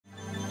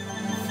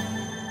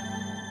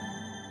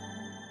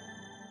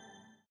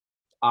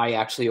I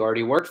actually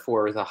already worked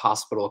for the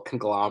hospital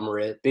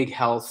conglomerate, big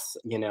health,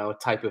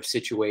 type of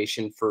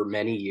situation for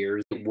many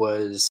years. It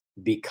was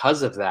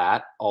because of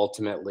that,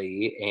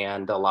 ultimately,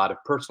 and a lot of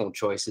personal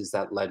choices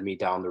that led me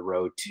down the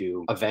road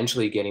to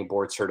eventually getting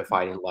board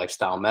certified in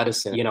lifestyle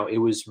medicine. It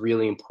was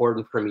really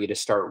important for me to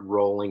start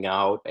rolling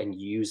out and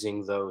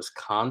using those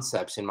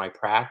concepts in my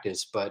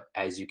practice. But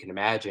as you can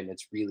imagine,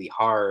 it's really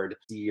hard.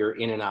 You're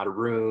in and out of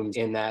rooms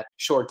in that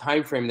short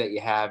time frame that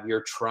you have.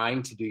 You're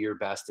trying to do your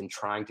best and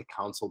trying to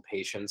counsel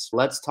patients.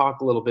 Let's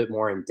talk a little bit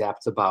more in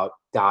depth about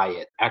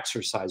diet,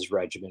 exercise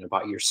regimen,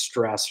 about your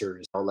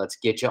stressors. Let's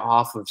get you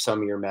off of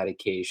some of your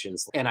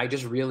medications. And I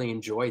just really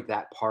enjoyed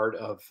that part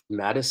of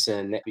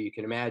medicine. You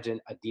can imagine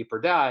a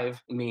deeper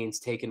dive means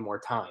taking more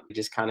time. You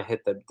just kind of hit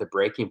the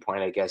breaking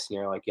point, I guess. And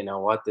you're like, you know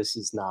what? This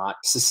is not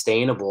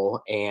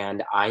sustainable.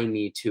 And I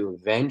need to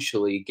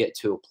eventually get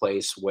to a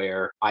place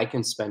where I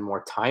can spend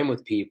more time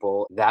with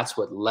people. That's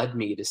what led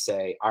me to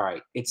say, all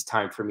right, it's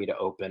time for me to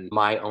open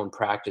my own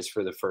practice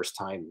for the first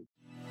time.